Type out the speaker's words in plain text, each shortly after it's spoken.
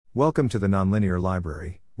Welcome to the Nonlinear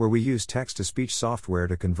Library, where we use text-to-speech software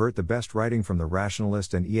to convert the best writing from the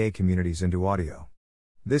rationalist and EA communities into audio.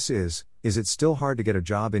 This is it still hard to get a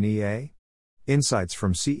job in EA? Insights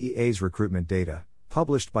from CEA's recruitment data,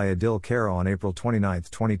 published by Aadil Kara on April 29,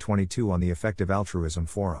 2022 on the Effective Altruism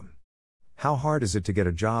Forum. How hard is it to get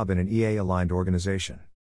a job in an EA-aligned organization?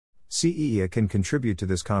 CEA can contribute to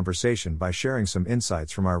this conversation by sharing some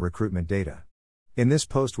insights from our recruitment data. In this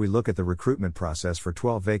post we look at the recruitment process for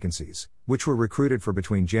 12 vacancies, which were recruited for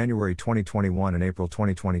between January 2021 and April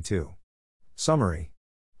 2022. Summary.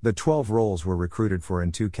 The 12 roles were recruited for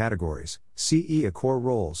in two categories: CEA core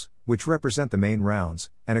roles, which represent the main rounds,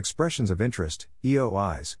 and expressions of interest,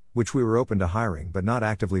 EOIs, which we were open to hiring but not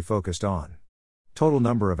actively focused on. Total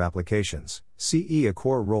number of applications: CEA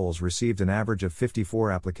core roles received an average of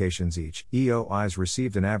 54 applications each, EOIs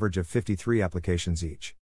received an average of 53 applications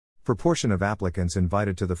each. Proportion of applicants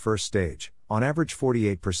invited to the first stage: on average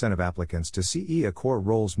 48% of applicants to CEA core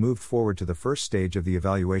roles moved forward to the first stage of the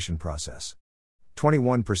evaluation process.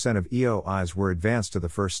 21% of EOIs were advanced to the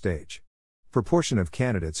first stage. Proportion of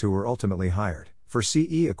candidates who were ultimately hired: for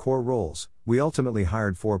CEA core roles, we ultimately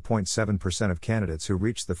hired 4.7% of candidates who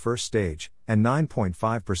reached the first stage, and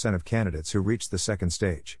 9.5% of candidates who reached the second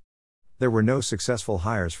stage. There were no successful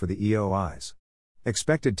hires for the EOIs.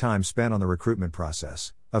 Expected time spent on the recruitment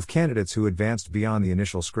process: of candidates who advanced beyond the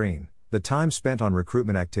initial screen, the time spent on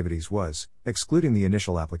recruitment activities was, excluding the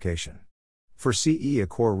initial application. For CEA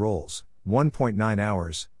core roles, 1.9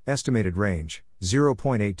 hours, estimated range,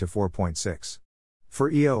 0.8 to 4.6. For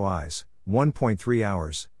EOIs, 1.3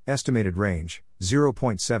 hours, estimated range,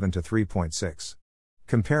 0.7 to 3.6.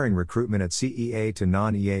 Comparing recruitment at CEA to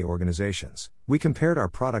non-EA organizations, we compared our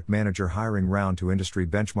product manager hiring round to industry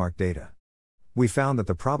benchmark data. We found that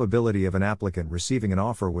the probability of an applicant receiving an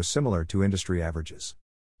offer was similar to industry averages.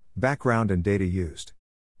 Background and data used.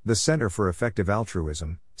 The Center for Effective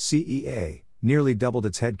Altruism, CEA, nearly doubled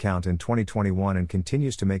its headcount in 2021 and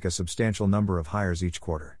continues to make a substantial number of hires each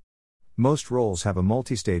quarter. Most roles have a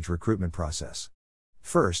multi-stage recruitment process.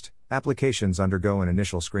 First, applications undergo an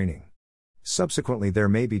initial screening. Subsequently, there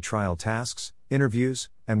may be trial tasks, interviews,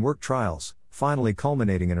 and work trials, finally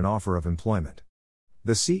culminating in an offer of employment.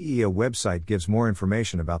 The CEA website gives more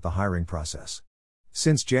information about the hiring process.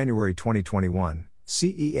 Since January 2021,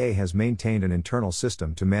 CEA has maintained an internal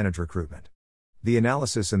system to manage recruitment. The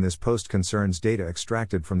analysis in this post concerns data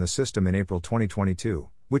extracted from the system in April 2022,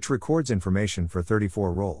 which records information for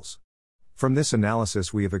 34 roles. From this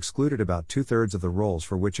analysis we have excluded about 2/3 of the roles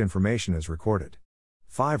for which information is recorded.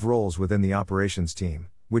 5 roles within the operations team,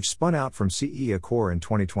 which spun out from CEA core in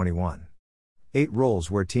 2021. 8 roles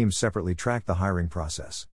where teams separately tracked the hiring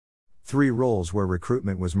process. 3 roles where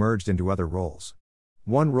recruitment was merged into other roles.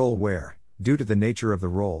 1 role where, due to the nature of the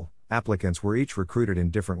role, applicants were each recruited in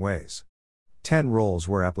different ways. 10 roles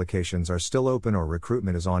where applications are still open or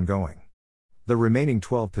recruitment is ongoing. The remaining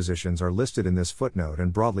 12 positions are listed in this footnote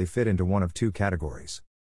and broadly fit into one of two categories.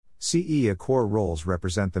 CEA core roles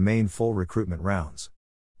represent the main full recruitment rounds.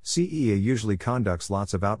 CEA usually conducts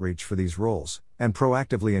lots of outreach for these roles, and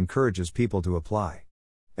proactively encourages people to apply.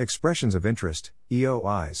 Expressions of interest,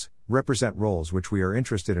 EOIs, represent roles which we are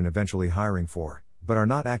interested in eventually hiring for, but are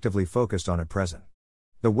not actively focused on at present.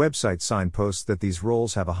 The website signposts that these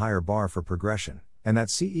roles have a higher bar for progression, and that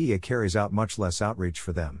CEA carries out much less outreach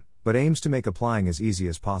for them, but aims to make applying as easy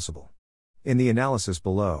as possible. In the analysis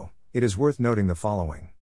below, it is worth noting the following.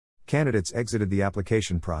 Candidates exited the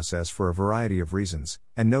application process for a variety of reasons,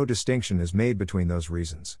 and no distinction is made between those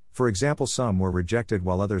reasons. For example, some were rejected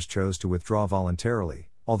while others chose to withdraw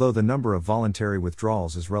voluntarily, although the number of voluntary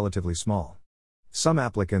withdrawals is relatively small. Some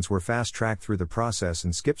applicants were fast-tracked through the process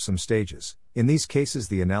and skipped some stages. In these cases,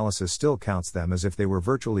 the analysis still counts them as if they were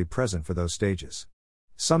virtually present for those stages.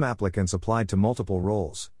 Some applicants applied to multiple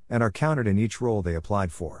roles, and are counted in each role they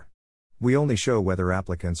applied for. We only show whether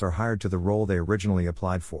applicants are hired to the role they originally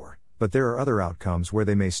applied for, but there are other outcomes where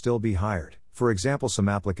they may still be hired. For example, some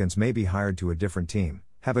applicants may be hired to a different team,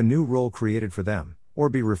 have a new role created for them, or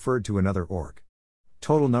be referred to another org.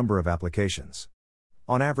 Total number of applications.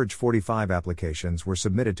 On average, 45 applications were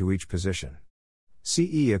submitted to each position.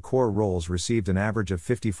 CEA core roles received an average of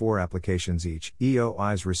 54 applications each,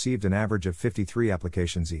 EOIs received an average of 53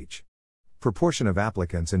 applications each. Proportion of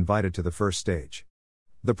applicants invited to the first stage.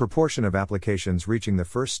 The proportion of applications reaching the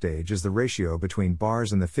first stage is the ratio between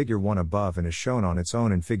bars and the figure 1 above and is shown on its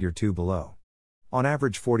own in figure 2 below. On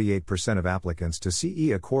average, 48% of applicants to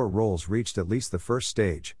CEA core roles reached at least the first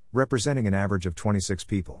stage, representing an average of 26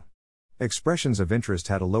 people. Expressions of interest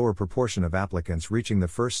had a lower proportion of applicants reaching the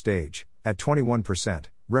first stage, at 21%,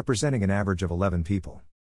 representing an average of 11 people.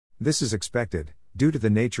 This is expected, due to the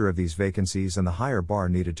nature of these vacancies and the higher bar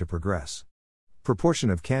needed to progress. Proportion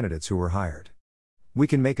of candidates who were hired. We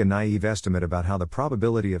can make a naive estimate about how the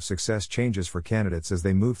probability of success changes for candidates as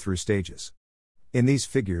they move through stages. In these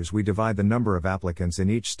figures, we divide the number of applicants in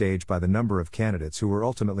each stage by the number of candidates who were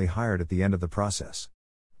ultimately hired at the end of the process.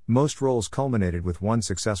 Most roles culminated with one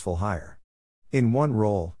successful hire. In one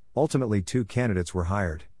role, ultimately 2 candidates were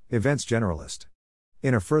hired, events generalist.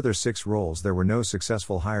 In a further 6 roles, there were no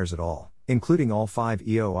successful hires at all, including all 5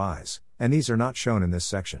 EOIs, and these are not shown in this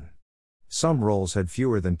section. Some roles had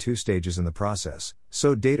fewer than 2 stages in the process,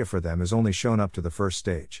 so data for them is only shown up to the first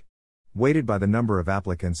stage. Weighted by the number of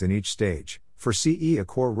applicants in each stage, for CEA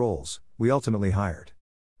core roles, we ultimately hired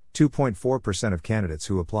 2.4% of candidates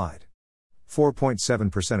who applied,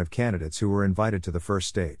 4.7% of candidates who were invited to the first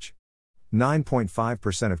stage,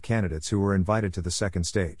 9.5% of candidates who were invited to the second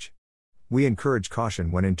stage. We encourage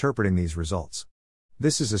caution when interpreting these results.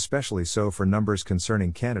 This is especially so for numbers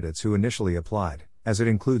concerning candidates who initially applied, as it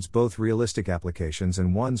includes both realistic applications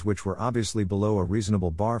and ones which were obviously below a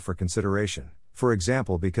reasonable bar for consideration, for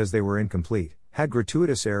example because they were incomplete, had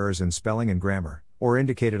gratuitous errors in spelling and grammar, or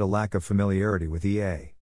indicated a lack of familiarity with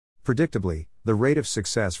EA. Predictably, the rate of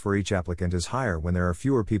success for each applicant is higher when there are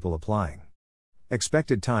fewer people applying.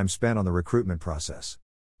 Expected time spent on the recruitment process.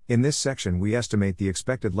 In this section, we estimate the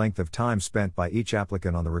expected length of time spent by each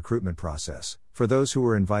applicant on the recruitment process, for those who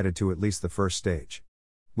were invited to at least the first stage.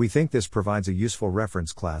 We think this provides a useful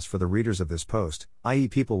reference class for the readers of this post, i.e.,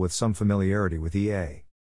 people with some familiarity with EA.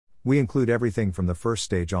 We include everything from the first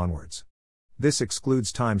stage onwards. This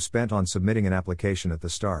excludes time spent on submitting an application at the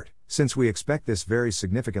start, since we expect this varies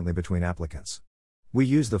significantly between applicants. We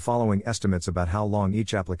use the following estimates about how long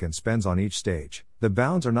each applicant spends on each stage. The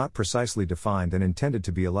bounds are not precisely defined and intended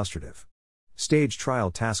to be illustrative. Stage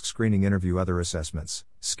trial, task screening, interview, other assessments,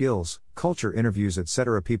 skills, culture interviews,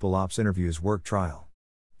 etc. People ops interviews, work trial.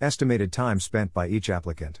 Estimated time spent by each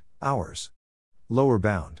applicant, hours. Lower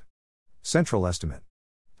bound. Central estimate.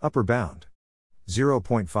 Upper bound.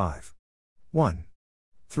 0.5. 1.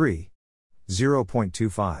 3.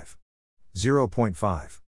 0.25.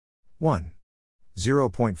 0.5. 1.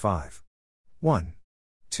 0.5. 1.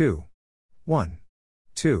 2. 1.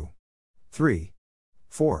 2. 3.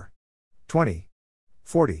 4. 20.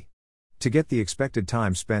 40. To get the expected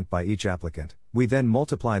time spent by each applicant, we then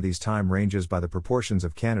multiply these time ranges by the proportions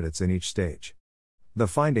of candidates in each stage. The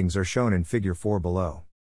findings are shown in Figure 4 below.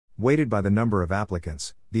 Weighted by the number of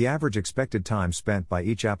applicants, the average expected time spent by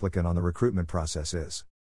each applicant on the recruitment process is: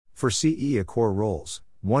 for CEA core roles,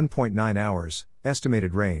 1.9 hours,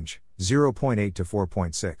 estimated range, 0.8 to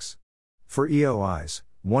 4.6. For EOIs,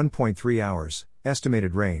 1.3 hours,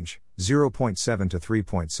 estimated range, 0.7 to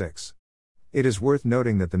 3.6. It is worth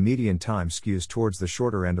noting that the median time skews towards the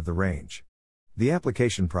shorter end of the range. The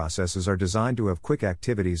application processes are designed to have quick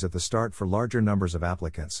activities at the start for larger numbers of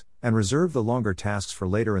applicants, and reserve the longer tasks for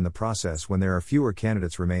later in the process when there are fewer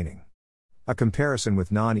candidates remaining. A comparison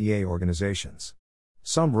with non-EA organizations.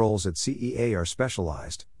 Some roles at CEA are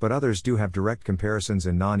specialized, but others do have direct comparisons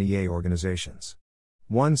in non-EA organizations.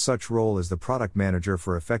 One such role is the product manager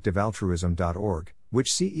for effectivealtruism.org,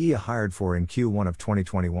 which CEA hired for in Q1 of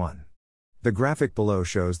 2021. The graphic below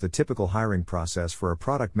shows the typical hiring process for a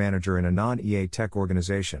product manager in a non-EA tech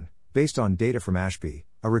organization, based on data from Ashby,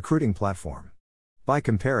 a recruiting platform. By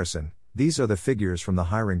comparison, these are the figures from the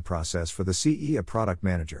hiring process for the CEA product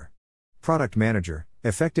manager. Product manager,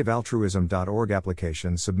 effectivealtruism.org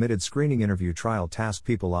application submitted, screening, interview, trial, task,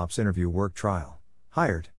 people ops interview, work trial.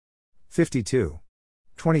 Hired 52.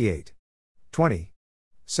 28. 20.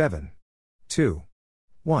 7. 2.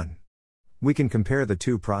 1. We can compare the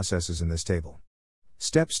two processes in this table.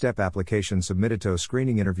 Step application submitted to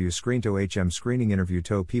screening interview, screen to HM screening interview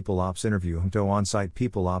to people ops interview to on-site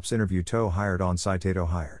people ops interview to hired on-site to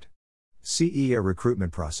hired. CEA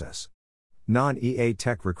recruitment process. Non-EA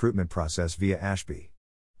tech recruitment process via Ashby.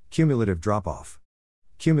 Cumulative drop-off.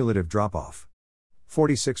 Cumulative drop-off.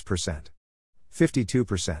 46%.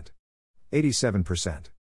 52%. 87%.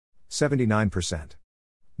 79%.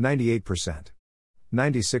 98%.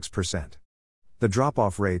 96%. The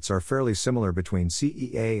drop-off rates are fairly similar between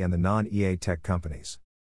CEA and the non-EA tech companies.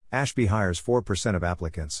 Ashby hires 4% of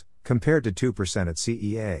applicants, compared to 2% at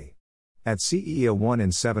CEA. At CEA, 1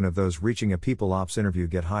 in 7 of those reaching a people ops interview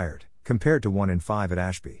get hired, compared to 1 in 5 at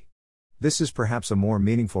Ashby. This is perhaps a more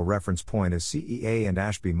meaningful reference point, as CEA and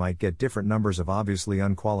Ashby might get different numbers of obviously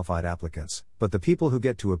unqualified applicants, but the people who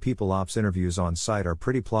get to a people ops interviews on site are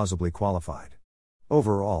pretty plausibly qualified.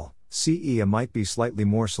 Overall, CEA might be slightly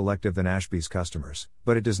more selective than Ashby's customers,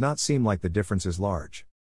 but it does not seem like the difference is large.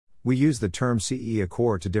 We use the term CEA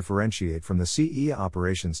core to differentiate from the CEA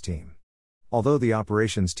operations team. Although the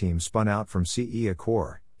operations team spun out from CEA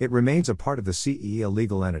Core, it remains a part of the CEA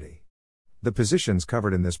legal entity. The positions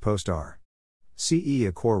covered in this post are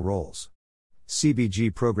CEA Core roles: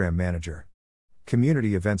 CBG Program Manager,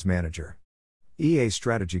 Community Events Manager, EA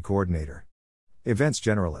Strategy Coordinator, Events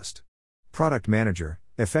Generalist, Product Manager,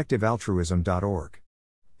 EffectiveAltruism.org,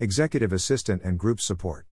 Executive Assistant and Group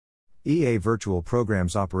Support, EA Virtual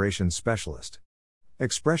Programs Operations Specialist,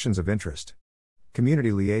 Expressions of Interest,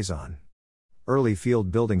 Community Liaison, Early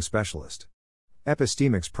Field Building Specialist,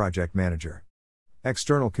 Epistemics Project Manager,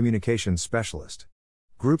 External Communications Specialist,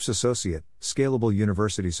 Groups Associate, Scalable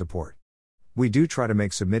University Support. We do try to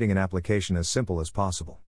make submitting an application as simple as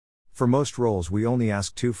possible. For most roles, we only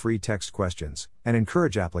ask 2 free text questions, and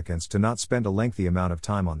encourage applicants to not spend a lengthy amount of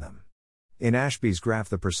time on them. In Ashby's graph,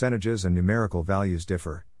 the percentages and numerical values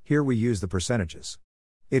differ. Here we use the percentages.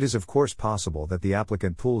 It is of course possible that the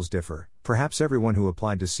applicant pools differ. Perhaps everyone who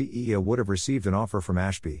applied to CEA would have received an offer from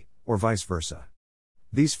Ashby, or vice versa.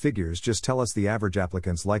 These figures just tell us the average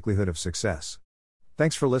applicant's likelihood of success.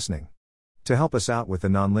 Thanks for listening. To help us out with the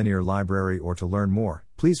Nonlinear Library or to learn more,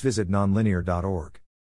 please visit nonlinear.org.